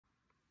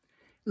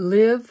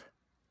Live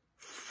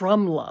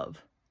from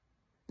love,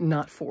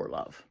 not for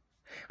love.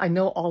 I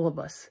know all of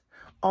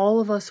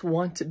us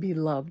want to be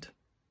loved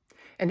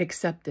and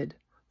accepted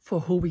for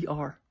who we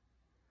are,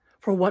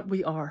 for what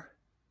we are.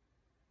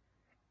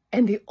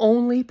 And the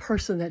only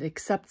person that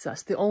accepts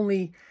us, the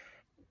only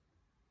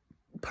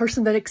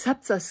person that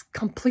accepts us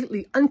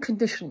completely,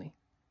 unconditionally,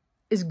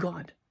 is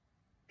God.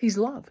 He's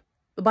love.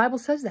 The Bible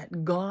says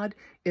that. God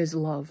is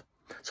love.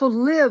 So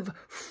live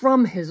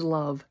from his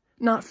love,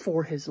 not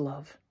for his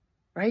love,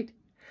 right?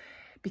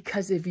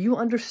 Because if you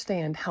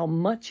understand how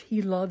much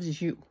he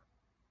loves you,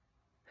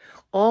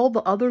 all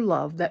the other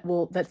love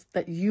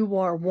that you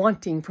are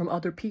wanting from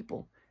other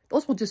people,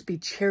 those will just be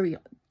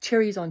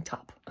cherries on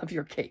top of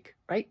your cake,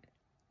 right?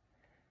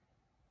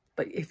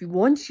 But if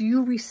once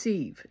you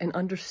receive and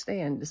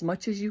understand as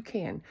much as you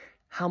can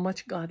how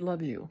much God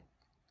loves you,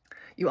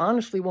 you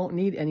honestly won't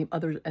need any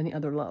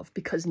other love,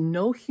 because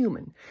no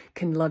human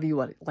can love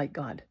you like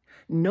God.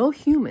 No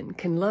human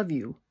can love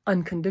you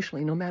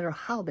unconditionally, no matter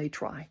how they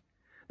try.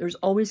 There's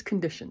always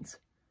conditions,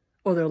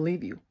 or they'll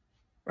leave you,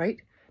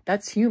 right?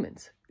 That's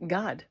humans.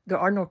 God, there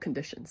are no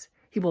conditions.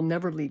 He will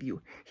never leave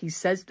you. He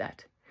says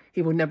that.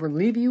 He will never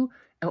leave you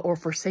or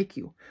forsake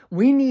you.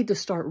 We need to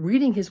start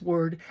reading his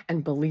word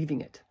and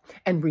believing it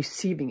and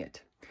receiving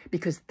it,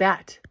 because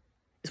that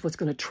is what's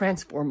going to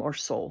transform our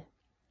soul.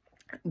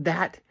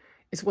 That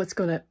is what's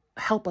going to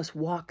help us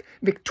walk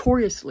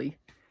victoriously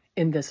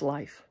in this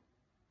life.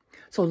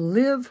 So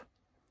live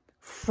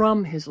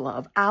from his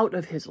love, out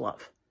of his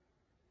love,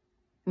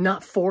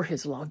 not for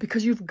his love,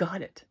 because you've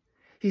got it.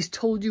 He's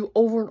told you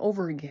over and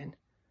over again,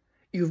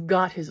 you've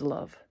got his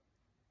love.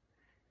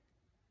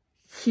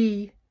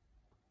 He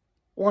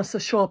wants to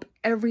show up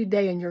every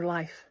day in your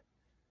life.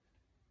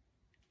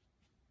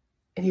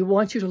 And he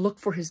wants you to look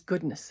for his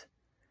goodness.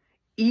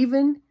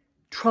 Even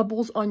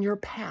troubles on your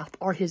path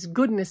are his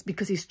goodness,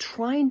 because he's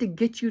trying to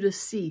get you to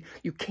see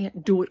you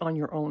can't do it on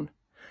your own.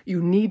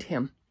 You need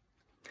him.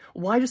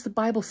 Why does the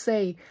Bible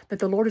say that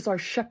the Lord is our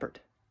shepherd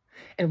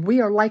and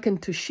we are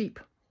likened to sheep?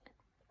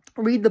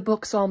 Read the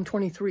book Psalm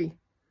 23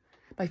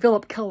 by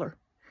Philip Keller.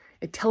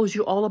 It tells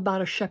you all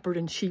about a shepherd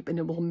and sheep, and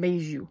it will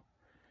amaze you.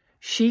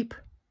 Sheep,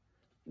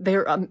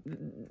 they're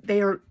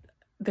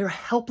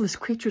helpless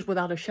creatures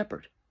without a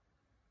shepherd.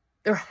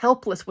 They're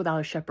helpless without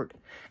a shepherd,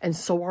 and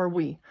so are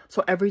we.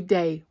 So every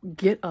day,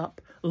 get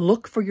up,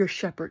 look for your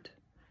shepherd,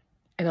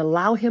 and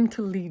allow him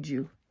to lead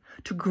you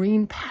to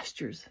green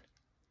pastures,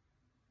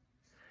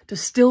 to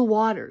still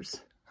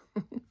waters,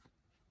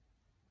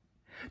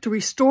 to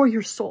restore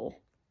your soul,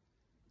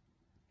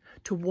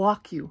 to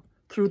walk you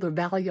through the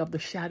valley of the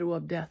shadow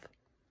of death,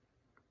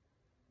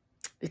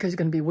 because he's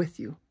going to be with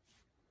you.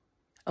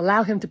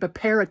 Allow him to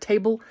prepare a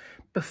table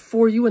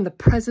before you in the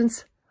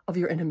presence of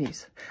your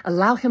enemies.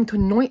 Allow him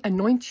to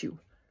anoint you.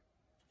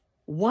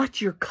 Watch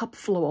your cup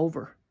flow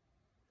over,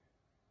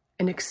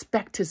 and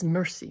expect his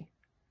mercy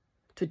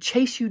to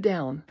chase you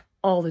down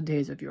all the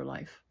days of your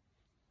life.